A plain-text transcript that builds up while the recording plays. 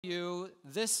You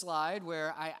this slide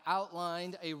where I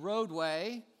outlined a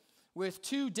roadway with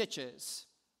two ditches,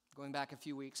 going back a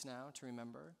few weeks now to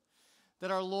remember,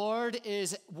 that our Lord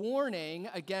is warning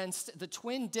against the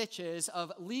twin ditches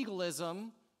of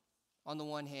legalism on the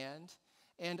one hand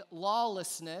and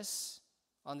lawlessness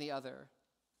on the other,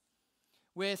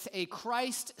 with a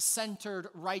Christ-centered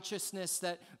righteousness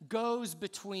that goes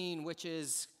between, which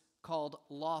is called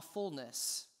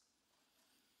lawfulness.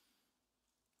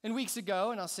 And weeks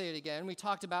ago, and I'll say it again, we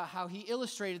talked about how he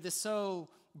illustrated this so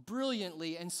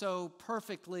brilliantly and so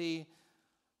perfectly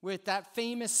with that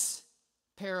famous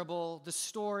parable, the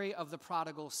story of the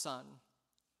prodigal son,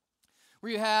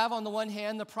 where you have, on the one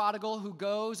hand, the prodigal who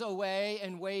goes away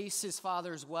and wastes his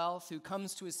father's wealth, who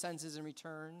comes to his senses and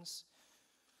returns.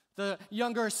 The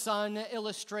younger son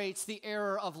illustrates the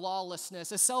error of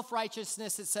lawlessness, a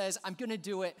self-righteousness that says, I'm going to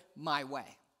do it my way,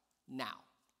 now,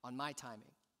 on my timing.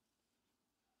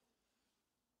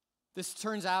 This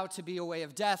turns out to be a way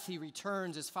of death. He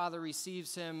returns, his father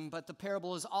receives him, but the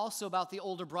parable is also about the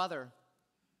older brother,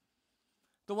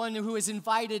 the one who is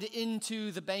invited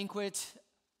into the banquet,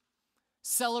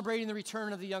 celebrating the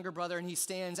return of the younger brother, and he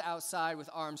stands outside with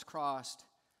arms crossed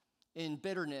in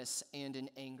bitterness and in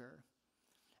anger.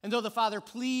 And though the father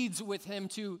pleads with him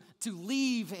to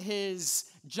leave his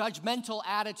judgmental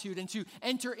attitude and to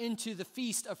enter into the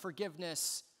feast of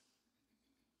forgiveness,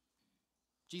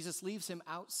 Jesus leaves him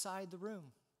outside the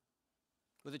room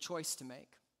with a choice to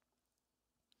make.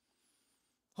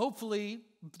 Hopefully,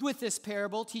 with this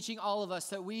parable, teaching all of us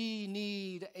that we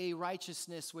need a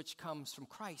righteousness which comes from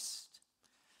Christ.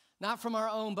 Not from our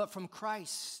own, but from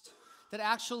Christ, that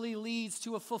actually leads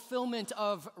to a fulfillment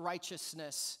of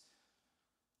righteousness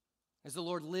as the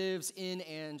Lord lives in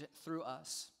and through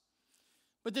us.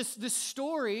 But this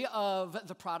story of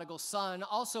the prodigal son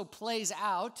also plays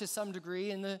out to some degree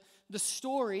in the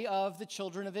story of the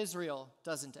children of Israel,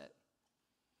 doesn't it?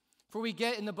 For we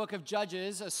get in the book of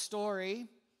Judges a story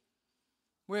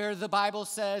where the Bible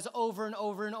says over and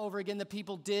over and over again the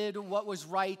people did what was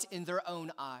right in their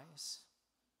own eyes.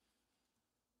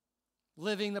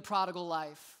 Living the prodigal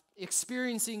life,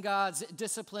 experiencing God's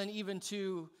discipline even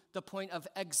to the point of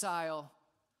exile,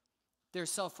 their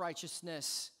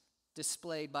self-righteousness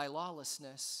displayed by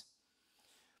lawlessness.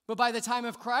 But by the time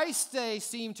of Christ, they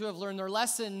seem to have learned their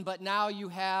lesson, but now you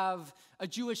have a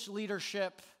Jewish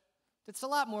leadership that's a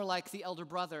lot more like the elder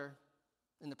brother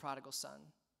in the prodigal son.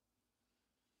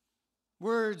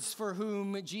 Words for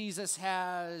whom Jesus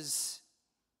has,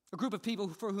 a group of people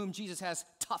for whom Jesus has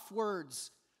tough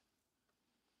words.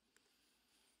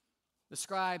 The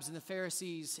scribes and the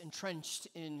Pharisees entrenched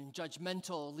in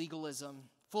judgmental legalism,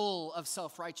 full of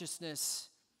self-righteousness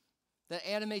that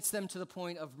animates them to the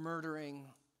point of murdering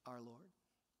our Lord.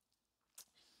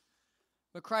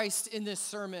 But Christ in this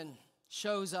sermon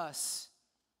shows us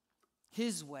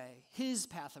his way, his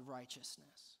path of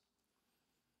righteousness.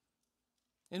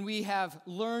 And we have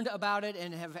learned about it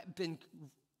and have been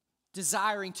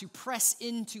desiring to press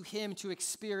into him to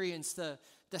experience the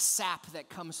sap that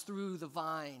comes through the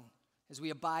vine as we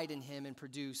abide in him and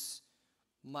produce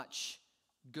much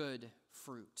good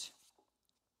fruit.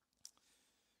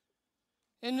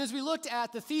 And as we looked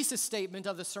at the thesis statement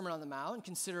of the Sermon on the Mount and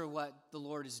consider what the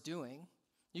Lord is doing,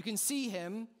 you can see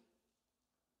him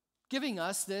giving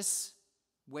us this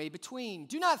way between.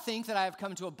 Do not think that I have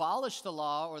come to abolish the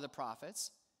law or the prophets.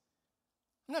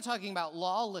 I'm not talking about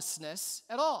lawlessness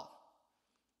at all.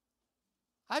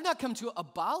 I've not come to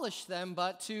abolish them,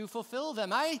 but to fulfill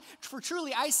them. For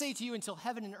truly I say to you, until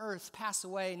heaven and earth pass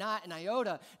away, not an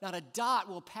iota, not a dot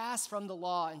will pass from the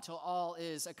law until all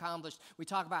is accomplished. We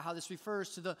talk about how this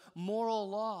refers to the moral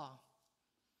law,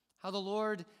 how the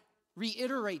Lord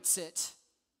reiterates it.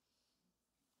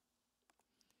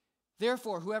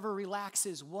 Therefore, whoever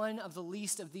relaxes one of the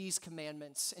least of these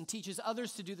commandments and teaches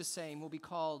others to do the same will be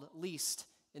called least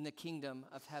in the kingdom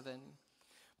of heaven.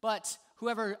 But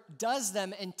whoever does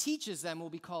them and teaches them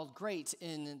will be called great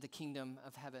in the kingdom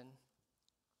of heaven.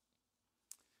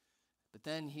 But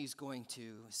then he's going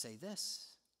to say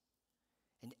this,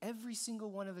 and every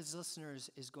single one of his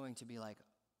listeners is going to be like,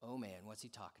 oh man, what's he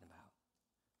talking about?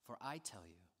 For I tell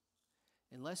you,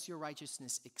 unless your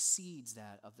righteousness exceeds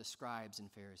that of the scribes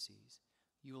and Pharisees,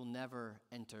 you will never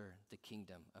enter the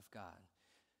kingdom of God.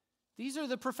 These are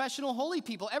the professional holy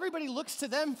people. Everybody looks to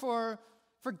them for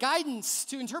guidance,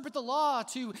 to interpret the law,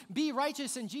 to be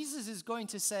righteous, and Jesus is going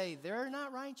to say, they're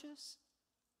not righteous?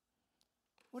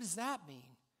 What does that mean?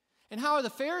 And how are the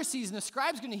Pharisees and the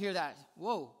scribes going to hear that?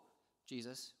 Whoa,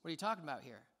 Jesus, what are you talking about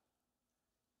here?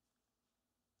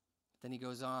 Then he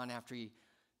goes on after he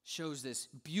shows this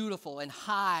beautiful and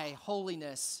high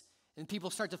holiness and people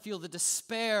start to feel the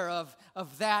despair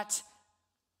of that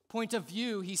point of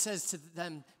view, he says to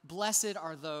them, "Blessed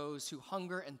are those who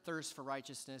hunger and thirst for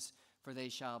righteousness, for they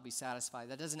shall be satisfied."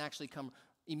 That doesn't actually come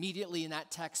immediately in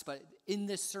that text, but in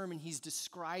this sermon, he's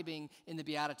describing in the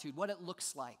Beatitude what it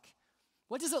looks like.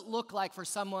 What does it look like for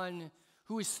someone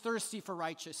who is thirsty for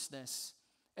righteousness?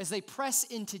 As they press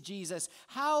into Jesus,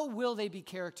 how will they be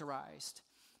characterized?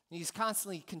 And he's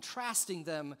constantly contrasting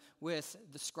them with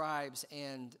the scribes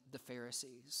and the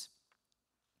Pharisees.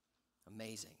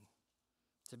 Amazing.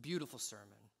 It's a beautiful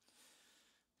sermon.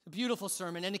 It's a beautiful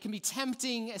sermon, and it can be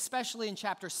tempting, especially in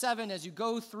chapter 7, as you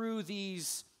go through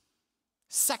these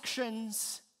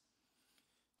sections,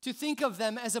 to think of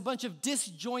them as a bunch of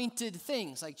disjointed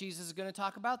things. Like Jesus is going to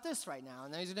talk about this right now,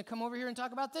 and then he's going to come over here and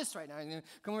talk about this right now, and he's going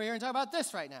to come over here and talk about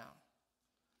this right now.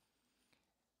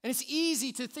 And it's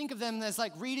easy to think of them as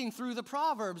like reading through the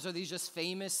Proverbs. Are these just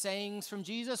famous sayings from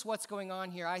Jesus? What's going on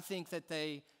here? I think that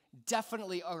they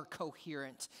definitely are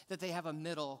coherent, that they have a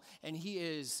middle, and he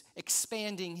is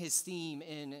expanding his theme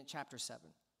in chapter 7.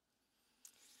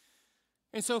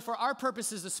 And so for our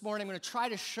purposes this morning, I'm going to try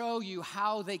to show you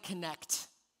how they connect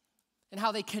and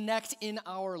how they connect in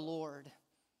our Lord.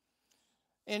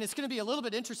 And it's going to be a little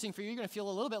bit interesting for you. You're going to feel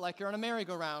a little bit like you're on a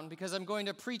merry-go-round because I'm going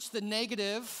to preach the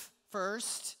negative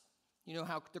first. You know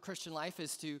how the Christian life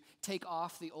is to take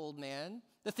off the old man,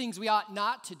 the things we ought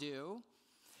not to do.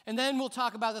 And then we'll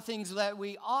talk about the things that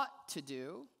we ought to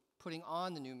do, putting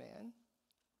on the new man.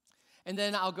 And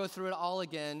then I'll go through it all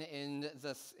again in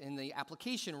the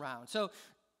application round. So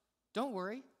don't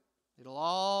worry, it'll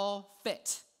all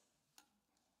fit.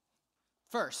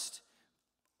 First,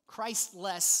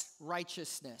 Christ-less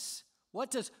righteousness.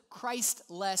 What does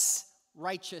Christ-less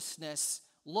righteousness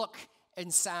look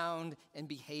and sound and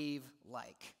behave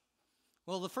like?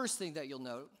 Well, the first thing that you'll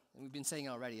note, and we've been saying it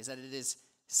already, is that it is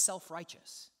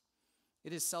self-righteous.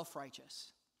 It is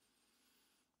self-righteous.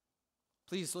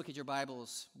 Please look at your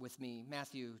Bibles with me.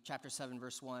 Matthew chapter 7,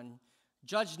 verse 1.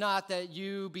 "Judge not that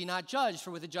you be not judged,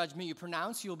 for with the judgment you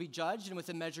pronounce, you will be judged, and with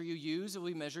the measure you use, it will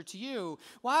be measured to you.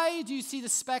 Why do you see the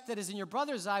speck that is in your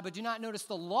brother's eye, but do not notice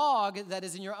the log that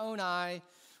is in your own eye?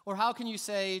 Or how can you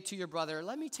say to your brother,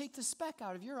 'Let me take the speck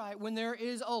out of your eye,' when there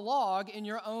is a log in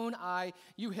your own eye,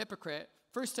 you hypocrite?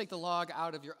 First take the log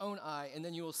out of your own eye, and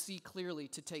then you will see clearly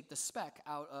to take the speck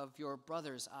out of your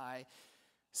brother's eye."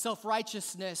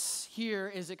 Self-righteousness here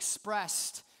is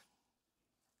expressed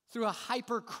through a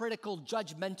hypercritical,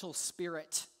 judgmental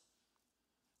spirit.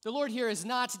 The Lord here is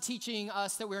not teaching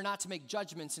us that we're not to make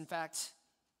judgments. In fact,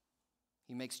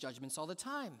 he makes judgments all the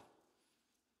time.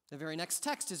 The very next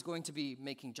text is going to be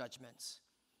making judgments.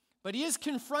 But he is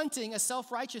confronting a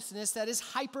self-righteousness that is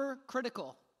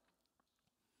hypercritical.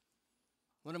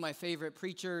 One of my favorite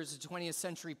preachers, a 20th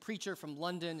century preacher from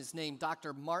London, is named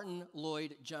Dr. Martin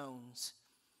Lloyd-Jones.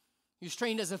 He was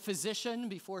trained as a physician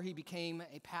before he became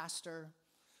a pastor.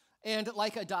 And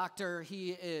like a doctor,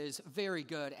 he is very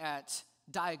good at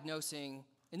diagnosing,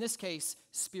 in this case,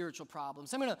 spiritual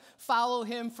problems. I'm going to follow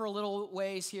him for a little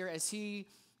ways here as he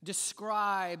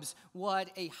describes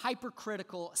what a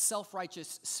hypercritical,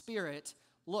 self-righteous spirit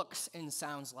looks and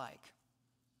sounds like.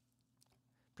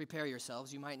 Prepare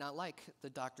yourselves. You might not like the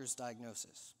doctor's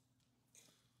diagnosis.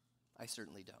 I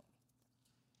certainly don't.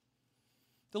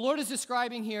 The Lord is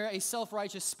describing here a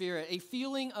self-righteous spirit, a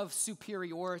feeling of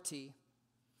superiority,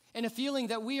 and a feeling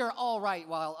that we are all right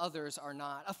while others are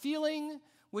not. A feeling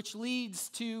which leads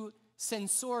to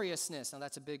censoriousness. Now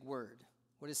that's a big word.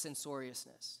 What is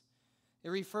censoriousness? It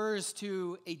refers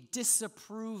to a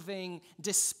disapproving,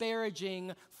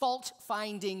 disparaging,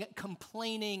 fault-finding,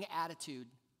 complaining attitude.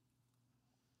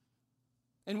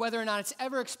 And whether or not it's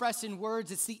ever expressed in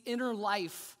words, it's the inner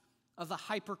life of the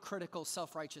hypercritical,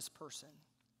 self-righteous person.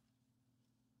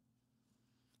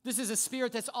 This is a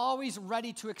spirit that's always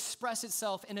ready to express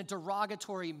itself in a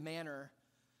derogatory manner.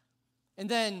 And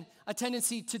then a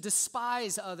tendency to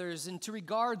despise others and to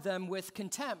regard them with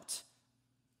contempt.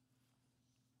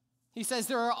 He says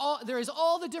there is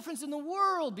all the difference in the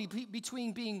world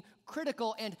between being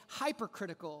critical and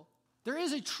hypercritical. There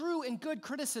is a true and good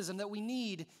criticism that we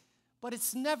need, but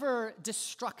it's never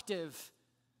destructive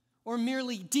or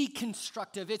merely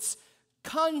deconstructive. It's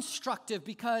constructive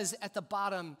because at the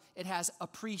bottom it has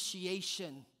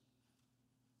appreciation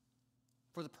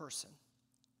for the person.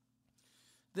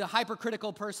 The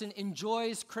hypercritical person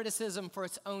enjoys criticism for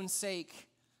its own sake,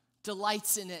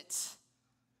 delights in it.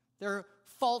 They're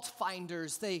fault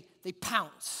finders. They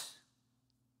pounce.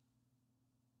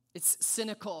 It's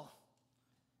cynical.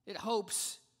 It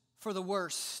hopes for the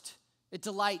worst. It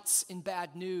delights in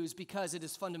bad news because it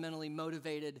is fundamentally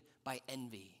motivated by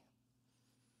envy.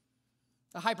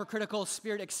 A hypercritical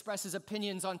spirit expresses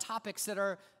opinions on topics that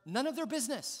are none of their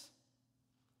business.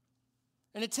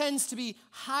 And it tends to be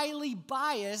highly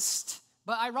biased,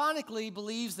 but ironically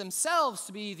believes themselves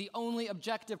to be the only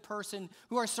objective person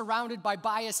who are surrounded by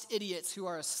biased idiots who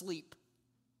are asleep.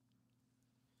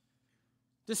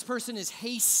 This person is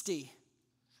hasty,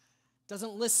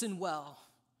 doesn't listen well,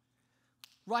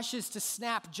 rushes to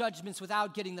snap judgments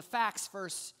without getting the facts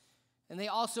first, and they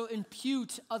also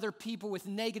impute other people with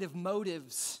negative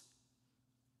motives.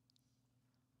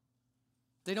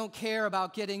 They don't care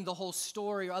about getting the whole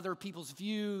story or other people's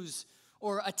views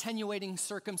or attenuating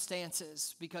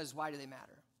circumstances, because why do they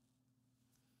matter?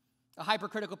 A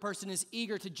hypercritical person is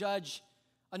eager to judge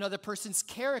another person's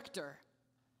character,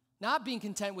 not being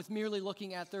content with merely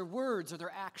looking at their words or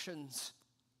their actions.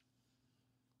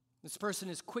 This person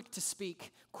is quick to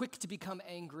speak, quick to become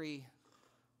angry,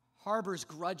 harbors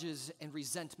grudges and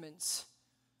resentments,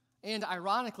 and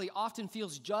ironically often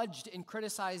feels judged and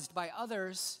criticized by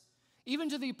others, even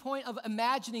to the point of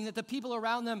imagining that the people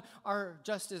around them are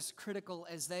just as critical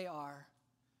as they are.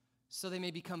 So they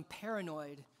may become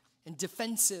paranoid and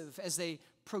defensive as they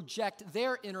project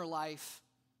their inner life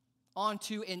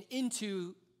onto and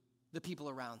into the people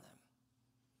around them.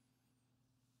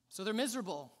 So they're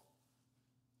miserable,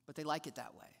 but they like it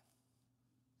that way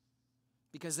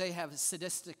because they have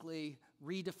sadistically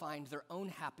redefined their own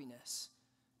happiness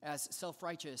as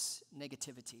self-righteous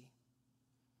negativity.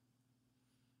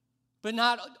 But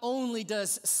not only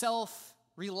does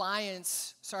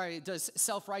self-righteousness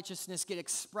get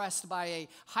expressed by a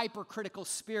hypercritical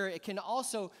spirit, it can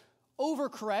also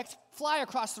overcorrect, fly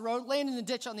across the road, land in the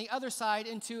ditch on the other side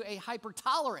into a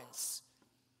hypertolerance.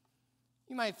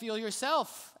 You might feel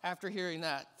yourself, after hearing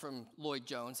that from Lloyd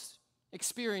Jones,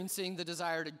 experiencing the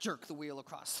desire to jerk the wheel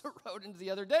across the road into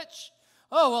the other ditch.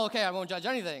 Oh, well, okay, I won't judge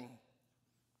anything.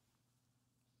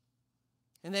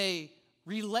 And they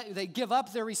give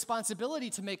up their responsibility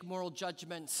to make moral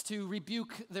judgments, to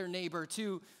rebuke their neighbor,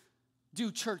 to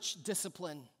do church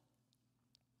discipline.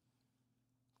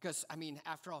 Because,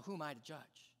 after all, who am I to judge?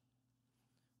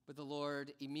 But the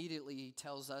Lord immediately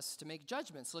tells us to make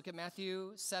judgments. Look at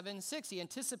Matthew 7:6. He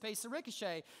anticipates the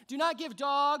ricochet. Do not give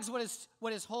dogs what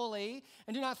is holy,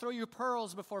 and do not throw your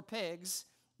pearls before pigs,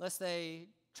 lest they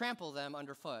trample them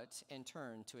underfoot and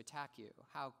turn to attack you.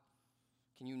 How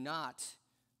can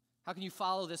you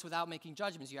follow this without making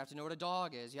judgments? You have to know what a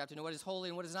dog is. You have to know what is holy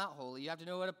and what is not holy. You have to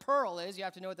know what a pearl is. You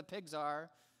have to know what the pigs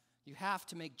are. You have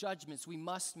to make judgments. We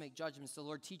must make judgments. The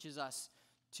Lord teaches us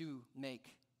to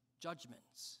make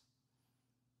judgments.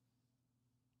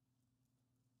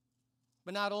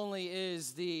 But not only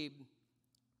is the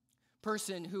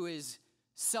person who is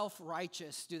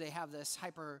self-righteous, do they have this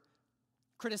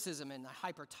hyper-criticism and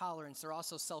hyper-tolerance, they're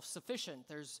also self-sufficient.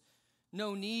 There's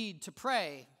no need to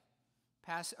pray.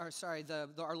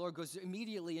 Our Lord goes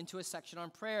immediately into a section on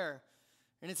prayer.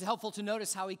 And it's helpful to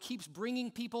notice how he keeps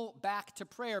bringing people back to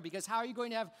prayer, because how are you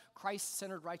going to have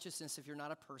Christ-centered righteousness if you're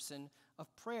not a person of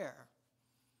prayer?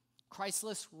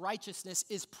 Christless righteousness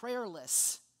is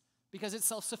prayerless because it's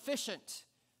self-sufficient.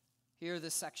 Hear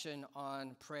this section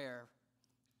on prayer.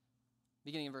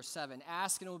 Beginning in verse 7,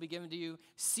 ask and it will be given to you,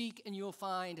 seek and you will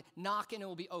find, knock and it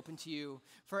will be open to you.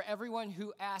 For everyone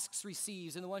who asks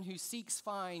receives, and the one who seeks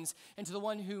finds, and to the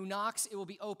one who knocks it will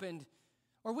be opened.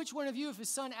 Or which one of you, if his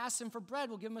son asks him for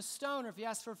bread, will give him a stone, or if he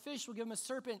asks for fish, will give him a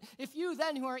serpent? If you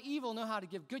then, who are evil, know how to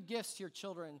give good gifts to your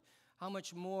children, how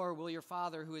much more will your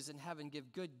Father who is in heaven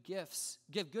give good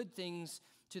things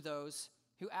to those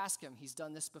who ask him? He's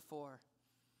done this before.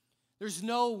 There's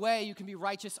no way you can be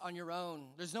righteous on your own.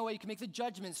 There's no way you can make the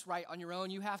judgments right on your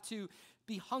own. You have to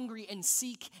be hungry and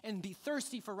seek and be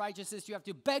thirsty for righteousness. You have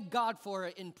to beg God for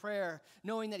it in prayer,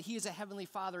 knowing that he is a heavenly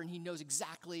Father and he knows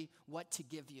exactly what to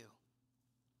give you.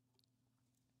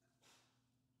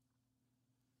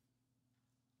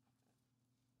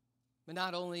 But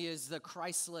not only is the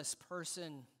Christless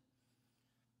person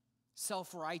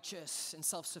self-righteous and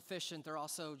self-sufficient, they're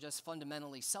also just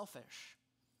fundamentally selfish.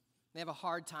 They have a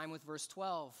hard time with verse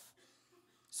 12.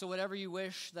 So whatever you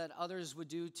wish that others would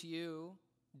do to you,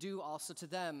 do also to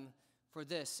them, for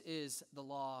this is the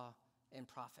law and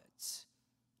prophets.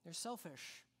 They're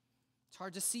selfish. It's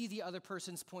hard to see the other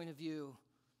person's point of view.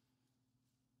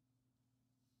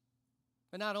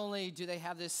 But not only do they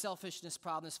have this selfishness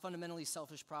problem, this fundamentally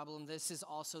selfish problem, this is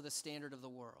also the standard of the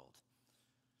world.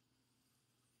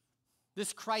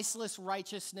 This Christless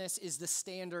righteousness is the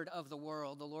standard of the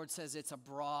world. The Lord says it's a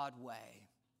broad way.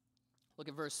 Look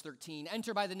at verse 13.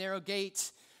 Enter by the narrow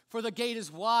gate, For the gate is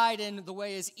wide and the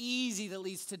way is easy that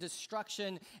leads to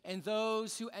destruction, and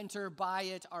those who enter by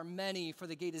it are many. For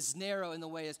the gate is narrow and the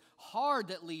way is hard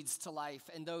that leads to life,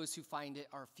 and those who find it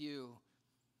are few.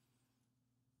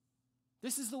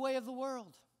 This is the way of the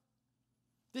world.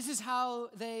 This is how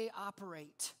they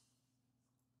operate.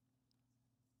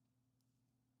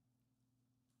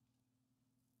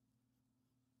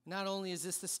 Not only is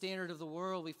this the standard of the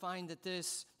world, we find that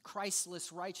this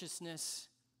Christless righteousness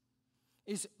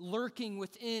is lurking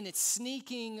within. It's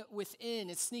sneaking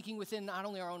within. It's sneaking within not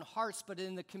only our own hearts, but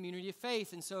in the community of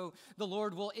faith. And so the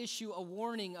Lord will issue a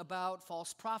warning about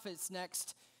false prophets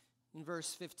next in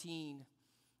verse 15.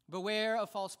 Beware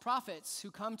of false prophets who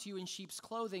come to you in sheep's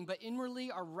clothing, but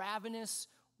inwardly are ravenous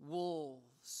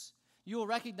wolves. You will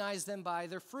recognize them by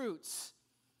their fruits.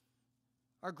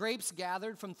 Are grapes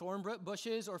gathered from thorn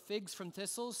bushes or figs from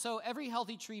thistles? So every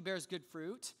healthy tree bears good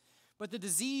fruit, but the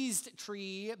diseased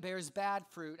tree bears bad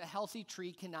fruit. A healthy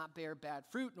tree cannot bear bad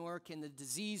fruit, nor can the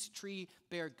diseased tree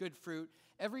bear good fruit.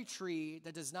 Every tree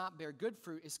that does not bear good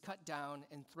fruit is cut down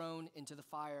and thrown into the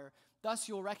fire. Thus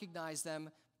you will recognize them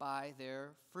by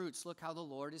their fruits. Look how the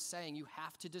Lord is saying you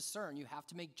have to discern, you have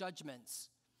to make judgments.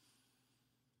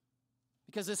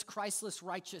 Because this Christless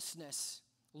righteousness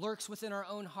lurks within our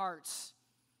own hearts,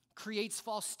 creates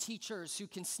false teachers who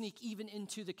can sneak even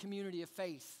into the community of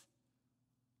faith.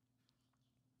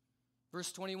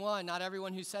 Verse 21, not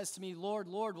everyone who says to me, Lord,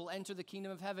 Lord, will enter the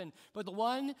kingdom of heaven, but the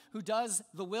one who does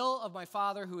the will of my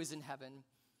Father who is in heaven.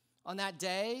 On that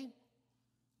day,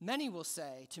 many will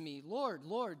say to me, Lord,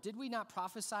 Lord, did we not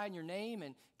prophesy in your name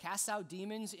and cast out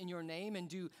demons in your name and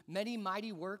do many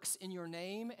mighty works in your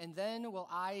name? And then will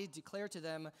I declare to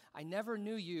them, I never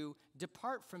knew you.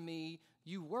 Depart from me,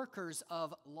 you workers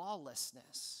of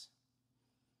lawlessness.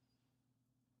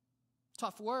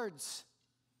 Tough words,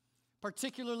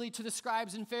 particularly to the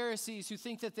scribes and Pharisees who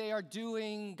think that they are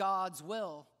doing God's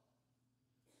will.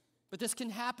 But this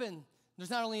can happen. There's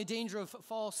not only a danger of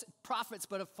false prophets,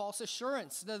 but of false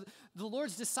assurance. The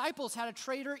Lord's disciples had a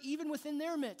traitor even within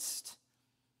their midst.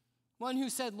 One who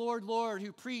said, Lord, Lord,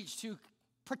 who preached, who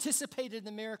participated in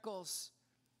the miracles.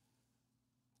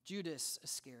 Judas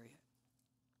Iscariot.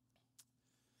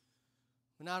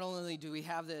 But not only do we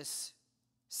have this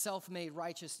self-made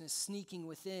righteousness sneaking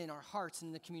within our hearts and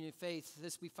in the community of faith,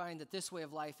 we find that this way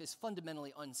of life is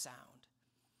fundamentally unsound.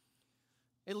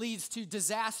 It leads to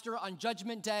disaster on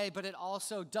Judgment Day, but it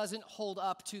also doesn't hold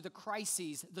up to the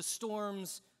crises, the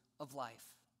storms of life.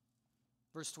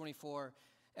 Verse 24,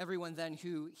 everyone then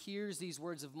who hears these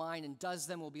words of mine and does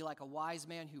them will be like a wise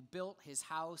man who built his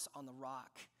house on the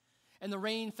rock. And the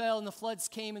rain fell and the floods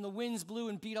came and the winds blew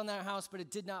and beat on that house, but it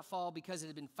did not fall because it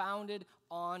had been founded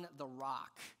on the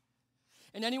rock.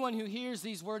 And anyone who hears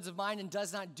these words of mine and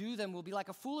does not do them will be like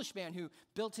a foolish man who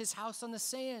built his house on the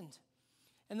sand.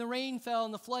 And the rain fell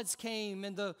and the floods came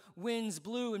and the winds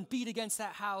blew and beat against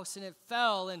that house and it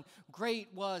fell, and great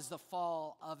was the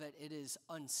fall of it. It is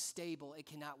unstable. It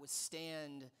cannot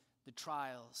withstand the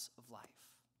trials of life.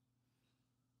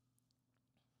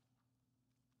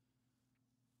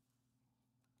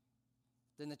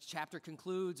 Then the chapter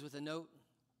concludes with a note.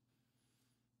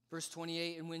 Verse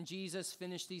 28, and when Jesus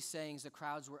finished these sayings, the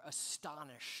crowds were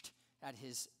astonished at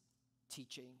his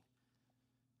teaching,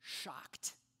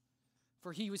 shocked.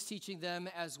 For he was teaching them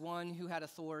as one who had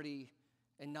authority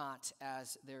and not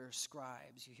as their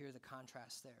scribes. You hear the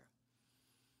contrast there.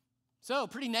 So,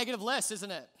 pretty negative list,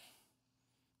 isn't it?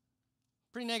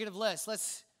 Pretty negative list.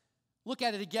 Let's look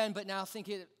at it again, but now think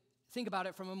about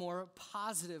it from a more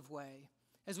positive way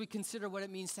as we consider what it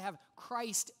means to have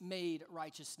Christ-made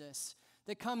righteousness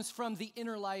that comes from the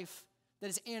inner life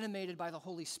that is animated by the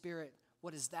Holy Spirit.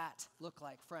 What does that look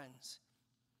like, friends?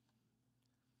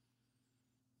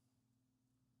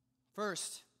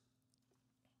 First,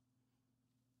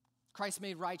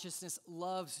 Christ-made righteousness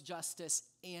loves justice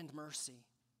and mercy,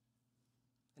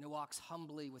 and it walks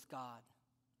humbly with God.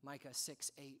 Micah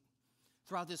 6:8.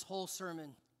 Throughout this whole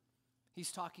sermon,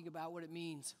 he's talking about what it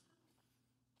means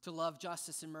to love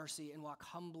justice and mercy and walk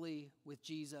humbly with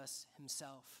Jesus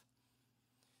himself.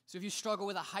 So if you struggle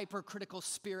with a hypercritical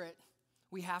spirit,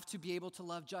 we have to be able to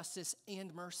love justice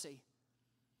and mercy.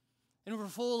 And if we're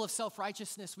full of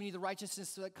self-righteousness, we need the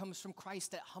righteousness that comes from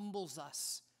Christ that humbles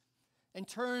us and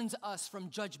turns us from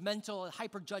judgmental,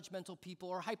 hyper-judgmental people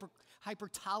or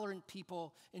hyper-tolerant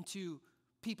people into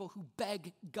people who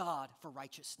beg God for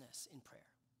righteousness in prayer,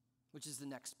 which is the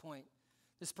next point.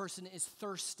 This person is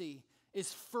thirsty,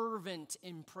 is fervent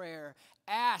in prayer.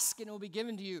 Ask and it will be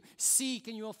given to you. Seek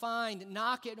and you will find.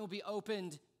 Knock and it will be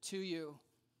opened to you.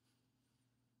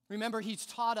 Remember, he's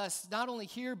taught us not only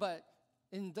here, but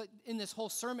in this whole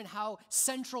sermon how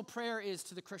central prayer is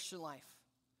to the Christian life.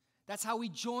 That's how we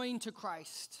join to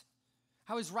Christ,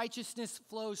 how his righteousness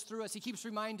flows through us. He keeps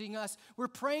reminding us we're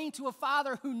praying to a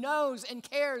Father who knows and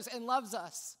cares and loves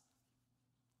us.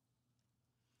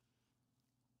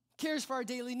 Cares for our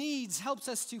daily needs, helps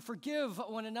us to forgive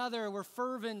one another. We're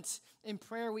fervent in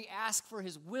prayer. We ask for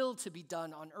his will to be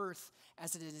done on earth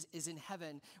as it is in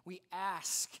heaven. We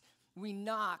ask, we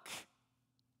knock,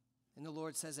 and the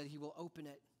Lord says that he will open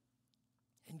it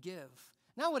and give.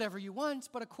 Not whatever you want,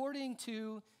 but according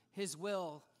to his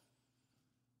will.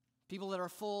 People that are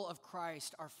full of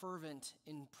Christ are fervent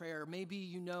in prayer. Maybe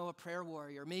you know a prayer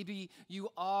warrior. Maybe you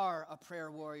are a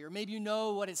prayer warrior. Maybe you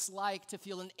know what it's like to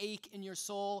feel an ache in your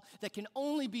soul that can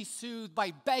only be soothed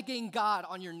by begging God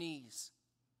on your knees.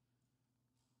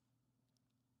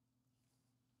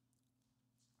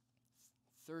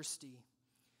 Thirsty,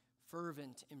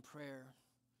 fervent in prayer.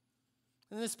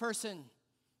 And this person,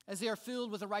 as they are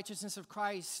filled with the righteousness of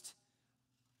Christ,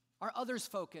 are others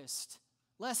focused,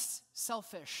 less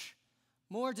selfish,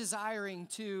 more desiring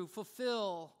to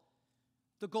fulfill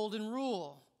the golden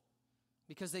rule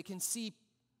because they can see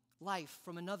life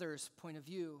from another's point of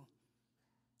view,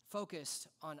 focused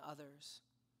on others.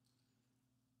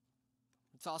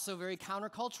 It's also very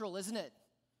countercultural, isn't it?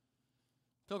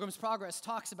 Pilgrim's Progress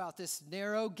talks about this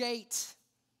narrow gate.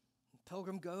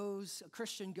 A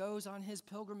Christian goes on his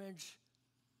pilgrimage.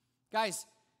 Guys,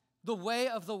 the way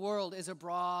of the world is a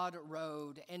broad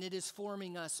road, and it is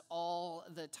forming us all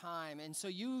the time. And so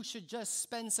you should just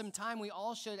spend some time. We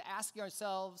all should ask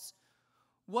ourselves,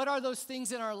 what are those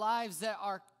things in our lives that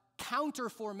are counter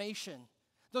formation?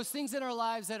 Those things in our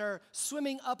lives that are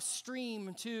swimming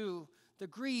upstream to the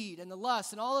greed and the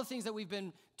lust and all the things that we've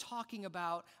been talking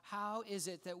about. How is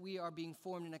it that we are being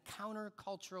formed in a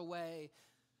countercultural way,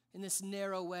 in this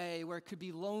narrow way where it could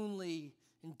be lonely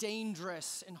and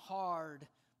dangerous and hard,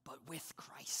 but with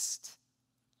Christ?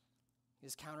 It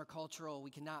is countercultural. We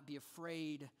cannot be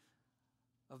afraid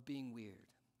of being weird.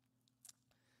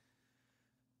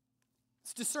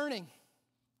 It's discerning.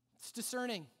 It's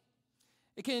discerning.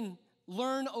 It can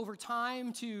learn over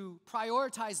time to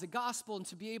prioritize the gospel and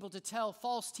to be able to tell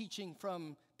false teaching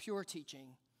from pure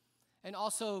teaching, and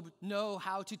also know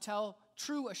how to tell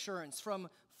true assurance from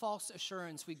false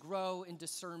assurance. We grow in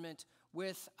discernment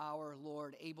with our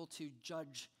Lord, able to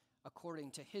judge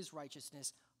according to his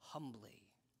righteousness humbly.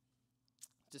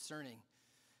 Discerning.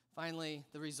 Finally,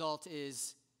 the result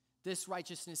is this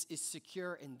righteousness is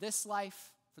secure in this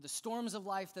life for the storms of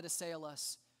life that assail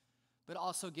us, but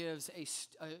also gives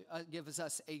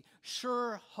us a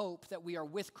sure hope that we are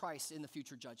with Christ in the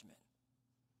future judgment.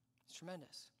 It's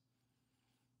tremendous.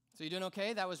 So you doing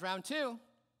okay? That was round 2.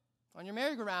 On your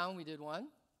merry-go-round, we did one.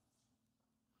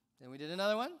 Then we did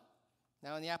another one.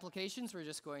 Now in the applications, we're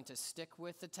just going to stick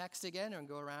with the text again and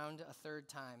go around a third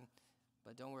time.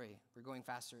 But don't worry, we're going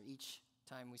faster each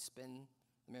time we spin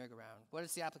the merry-go-round. What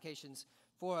is the applications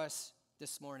for us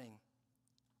this morning?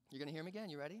 You're going to hear them again.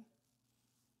 You ready?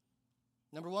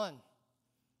 Number 1,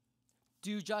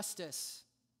 do justice,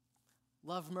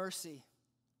 love mercy,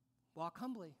 walk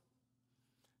humbly.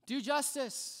 Do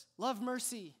justice, love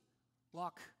mercy,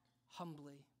 walk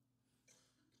humbly.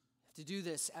 To do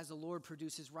this as the Lord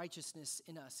produces righteousness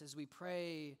in us, as we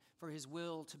pray for his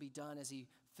will to be done, as he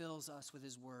fills us with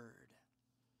his word.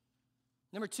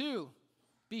 Number 2,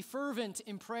 be fervent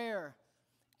in prayer.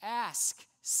 Ask,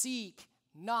 seek,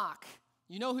 knock.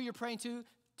 You know who you're praying to?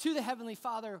 To the Heavenly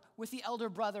Father, with the elder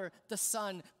brother, the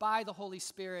Son, by the Holy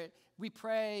Spirit. We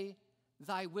pray,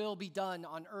 thy will be done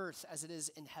on earth as it is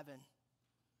in heaven.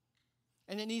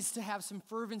 And it needs to have some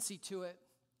fervency to it.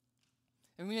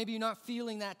 And maybe you're not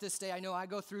feeling that this day. I know I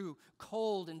go through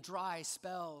cold and dry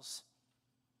spells,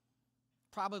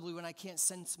 probably when I can't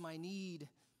sense my need.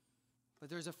 But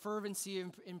there's a fervency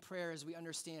in prayer as we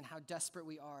understand how desperate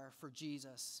we are for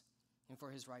Jesus and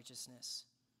for his righteousness.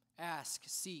 Ask,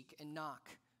 seek, and knock.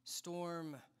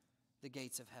 Storm the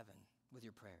gates of heaven with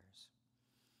your prayers.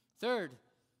 3rd,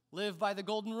 live by the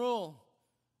golden rule.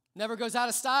 Never goes out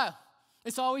of style.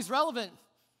 It's always relevant.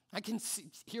 I can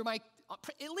hear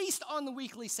at least on the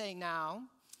weekly saying, now,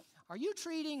 are you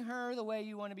treating her the way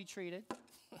you want to be treated?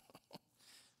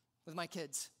 With my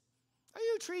kids. Are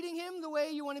you treating him the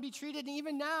way you want to be treated? And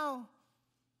even now,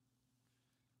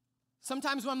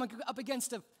 sometimes when I'm up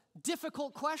against a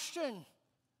difficult question,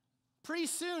 pretty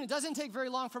soon, it doesn't take very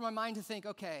long for my mind to think,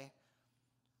 okay,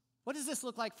 what does this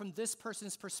look like from this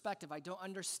person's perspective? I don't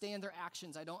understand their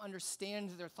actions. I don't understand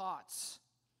their thoughts.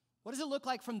 What does it look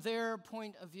like from their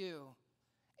point of view?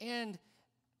 And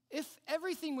if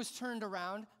everything was turned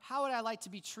around, how would I like to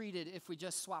be treated if we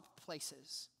just swapped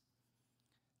places?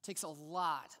 It takes a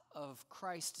lot of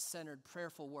Christ-centered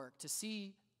prayerful work to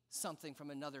see something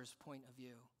from another's point of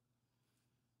view.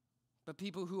 But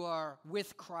people who are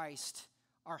with Christ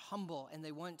are humble, and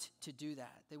they want to do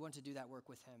that. They want to do that work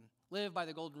with him. Live by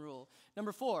the golden rule.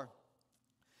 Number 4,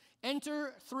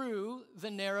 enter through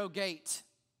the narrow gate.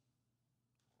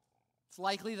 It's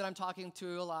likely that I'm talking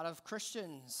to a lot of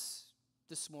Christians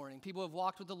this morning, people who have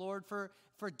walked with the Lord for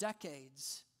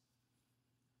decades.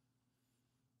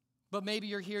 But maybe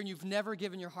you're here and you've never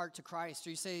given your heart to Christ, or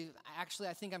you say, actually,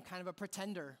 I think I'm kind of a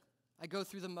pretender. I go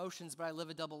through the motions, but I live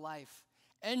a double life.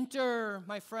 Enter,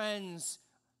 my friends,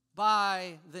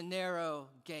 by the narrow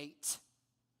gate.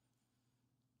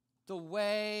 The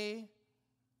way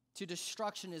to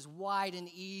destruction is wide and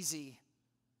easy.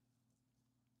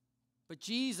 But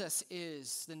Jesus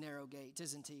is the narrow gate,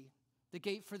 isn't he? The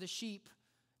gate for the sheep,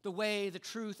 the way, the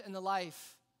truth, and the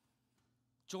life.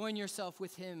 Join yourself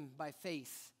with him by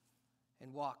faith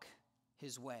and walk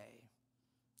his way.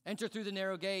 Enter through the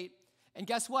narrow gate. And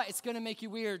guess what? It's going to make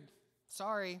you weird.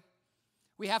 Sorry.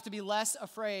 We have to be less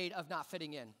afraid of not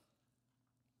fitting in.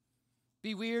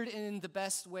 Be weird in the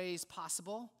best ways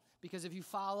possible, because if you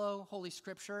follow Holy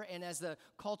Scripture, and as the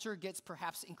culture gets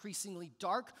perhaps increasingly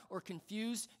dark or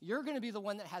confused, you're going to be the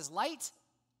one that has light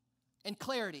and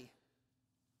clarity.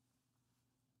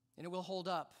 And it will hold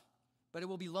up, but it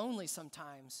will be lonely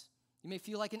sometimes. You may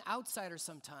feel like an outsider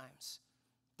sometimes.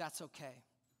 That's okay.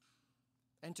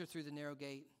 Enter through the narrow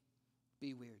gate.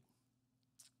 Be weird.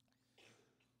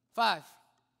 5,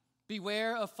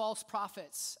 beware of false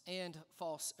prophets and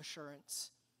false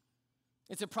assurance.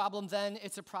 It's a problem then,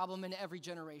 it's a problem in every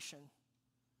generation.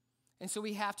 And so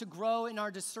we have to grow in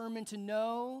our discernment to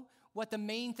know what the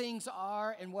main things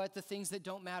are and what the things that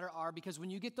don't matter are, because when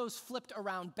you get those flipped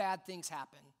around, bad things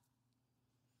happen.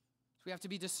 So we have to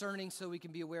be discerning so we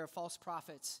can be aware of false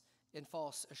prophets and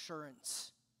false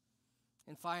assurance.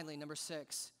 And finally, number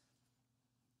 6,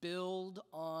 build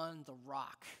on the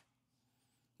rock.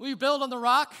 Will you build on the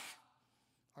rock?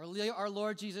 Our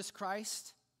Lord Jesus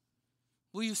Christ.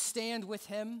 Will you stand with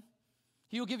him?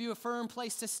 He will give you a firm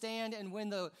place to stand, and when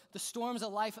the storms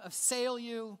of life assail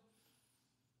you,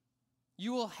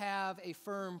 you will have a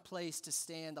firm place to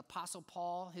stand. Apostle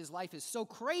Paul, his life is so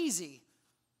crazy.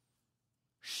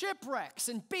 Shipwrecks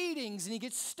and beatings, and he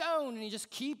gets stoned, and he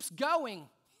just keeps going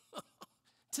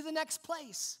to the next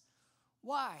place.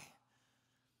 Why?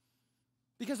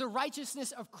 Because the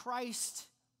righteousness of Christ,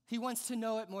 he wants to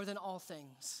know it more than all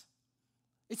things.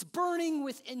 It's burning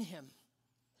within him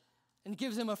and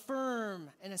gives him a firm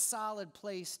and a solid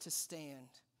place to stand.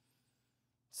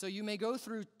 So you may go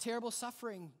through terrible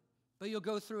suffering, but you'll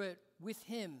go through it with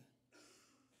him.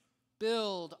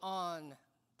 Build on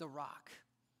the rock.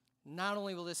 Not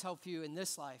only will this help you in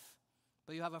this life,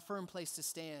 but you'll have a firm place to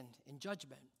stand in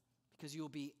judgment because you will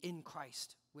be in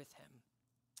Christ with him.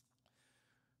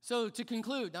 So to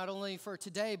conclude, not only for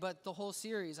today, but the whole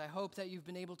series, I hope that you've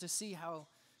been able to see how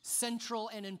central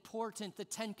and important the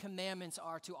 10 Commandments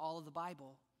are to all of the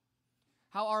Bible.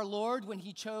 How our Lord, when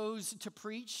he chose to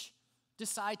preach,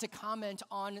 decided to comment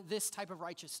on this type of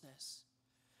righteousness.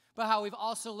 But how we've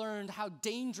also learned how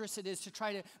dangerous it is to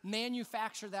try to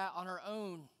manufacture that on our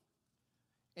own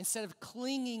instead of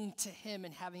clinging to him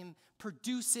and having him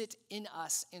produce it in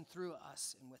us and through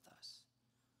us and with us.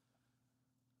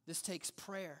 This takes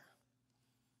prayer.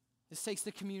 This takes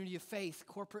the community of faith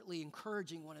corporately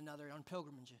encouraging one another on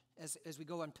pilgrimage as we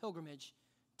go on pilgrimage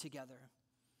together.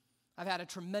 I've had a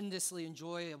tremendously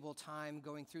enjoyable time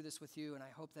going through this with you, and I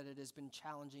hope that it has been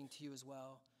challenging to you as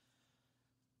well.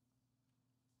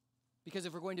 Because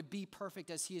if we're going to be perfect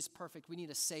as he is perfect, we need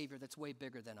a Savior that's way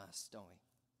bigger than us, don't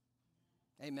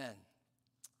we? Amen.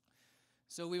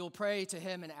 So we will pray to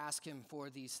him and ask him for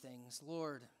these things.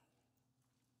 Lord,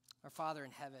 our Father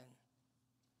in heaven,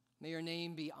 may your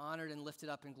name be honored and lifted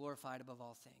up and glorified above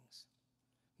all things.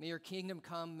 May your kingdom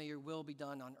come, may your will be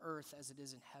done on earth as it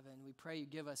is in heaven. We pray you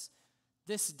give us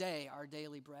this day our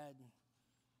daily bread,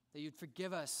 that you'd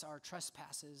forgive us our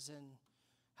trespasses and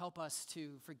help us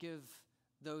to forgive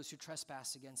those who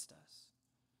trespass against us.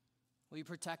 Will you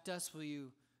protect us? Will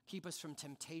you keep us from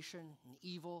temptation and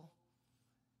evil?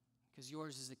 Because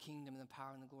yours is the kingdom and the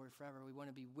power and the glory forever. We want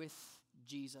to be with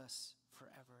Jesus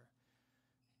forever.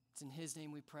 It's in his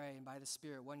name we pray, and by the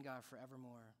Spirit, one God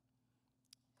forevermore.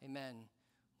 Amen.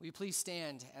 Will you please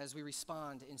stand as we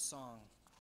respond in song?